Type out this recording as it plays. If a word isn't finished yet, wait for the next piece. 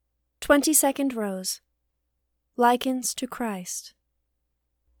22nd Rose. Lichens to Christ.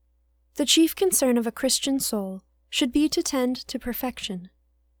 The chief concern of a Christian soul should be to tend to perfection.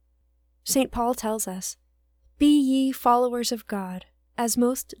 St. Paul tells us, "Be ye followers of God, as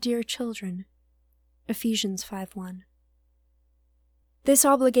most dear children." Ephesians 5:1. This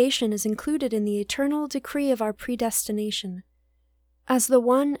obligation is included in the eternal decree of our predestination, as the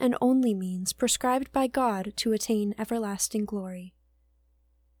one and only means prescribed by God to attain everlasting glory.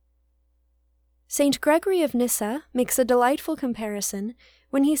 St. Gregory of Nyssa makes a delightful comparison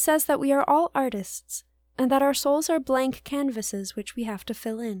when he says that we are all artists, and that our souls are blank canvases which we have to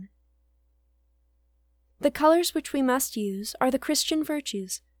fill in. The colors which we must use are the Christian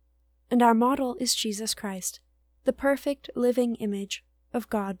virtues, and our model is Jesus Christ, the perfect living image of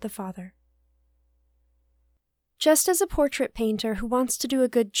God the Father. Just as a portrait painter who wants to do a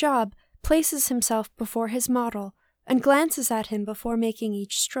good job places himself before his model and glances at him before making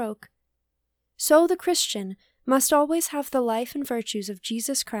each stroke, so the Christian must always have the life and virtues of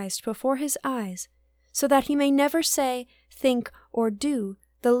Jesus Christ before his eyes, so that he may never say, think, or do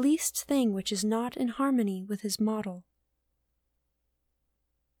the least thing which is not in harmony with his model.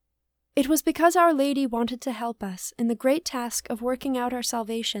 It was because Our Lady wanted to help us in the great task of working out our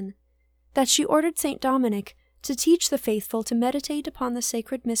salvation that she ordered St. Dominic to teach the faithful to meditate upon the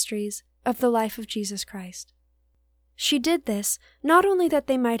sacred mysteries of the life of Jesus Christ. She did this not only that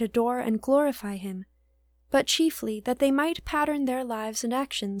they might adore and glorify him, but chiefly that they might pattern their lives and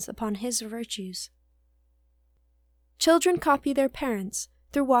actions upon his virtues. Children copy their parents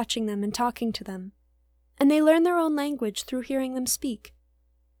through watching them and talking to them, and they learn their own language through hearing them speak.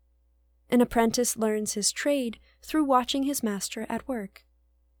 An apprentice learns his trade through watching his master at work.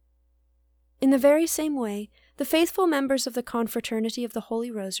 In the very same way, the faithful members of the Confraternity of the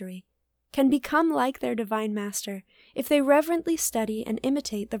Holy Rosary can become like their Divine Master if they reverently study and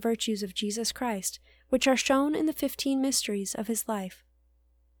imitate the virtues of Jesus Christ, which are shown in the 15 mysteries of his life.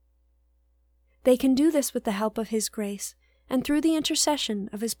 They can do this with the help of his grace and through the intercession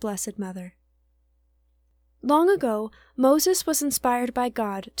of his Blessed Mother. Long ago, Moses was inspired by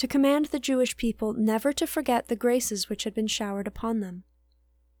God to command the Jewish people never to forget the graces which had been showered upon them.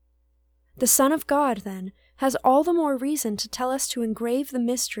 The Son of God, then, has all the more reason to tell us to engrave the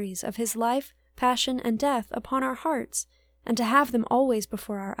mysteries of his life, passion, and death upon our hearts, and to have them always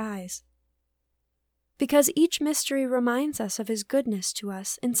before our eyes. Because each mystery reminds us of his goodness to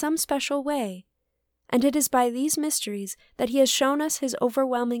us in some special way, and it is by these mysteries that he has shown us his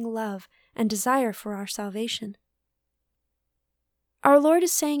overwhelming love and desire for our salvation. Our Lord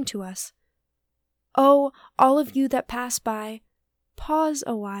is saying to us, "Oh, all of you that pass by, pause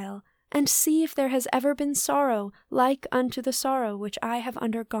a while, and see if there has ever been sorrow like unto the sorrow which I have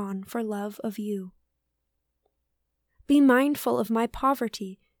undergone for love of you. Be mindful of my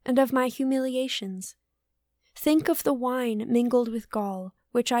poverty and of my humiliations. Think of the wine mingled with gall,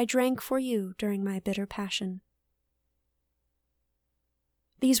 which I drank for you during my bitter passion."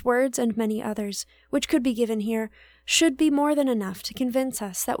 These words and many others, which could be given here, should be more than enough to convince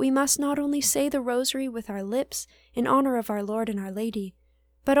us that we must not only say the Rosary with our lips in honor of our Lord and Our Lady,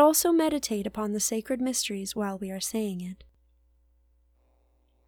 but also meditate upon the sacred mysteries while we are saying it.